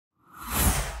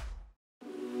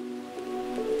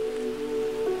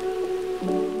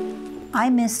I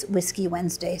miss Whiskey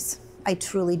Wednesdays. I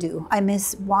truly do. I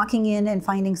miss walking in and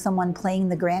finding someone playing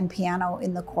the grand piano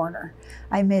in the corner.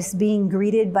 I miss being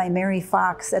greeted by Mary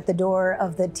Fox at the door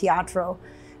of the teatro.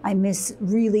 I miss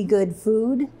really good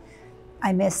food.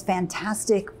 I miss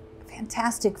fantastic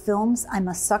films. I'm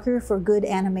a sucker for good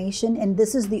animation, and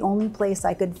this is the only place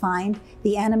I could find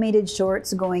the animated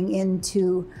shorts going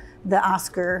into the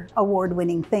Oscar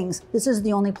award-winning things. This is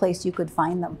the only place you could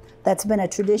find them. That's been a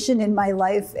tradition in my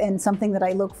life and something that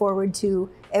I look forward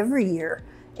to every year,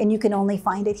 and you can only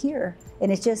find it here.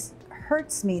 And it just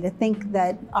hurts me to think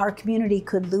that our community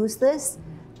could lose this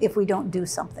if we don't do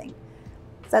something.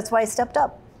 That's why I stepped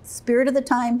up. Spirit of the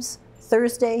Times,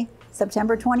 Thursday,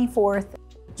 September 24th.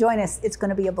 Join us, it's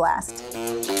gonna be a blast.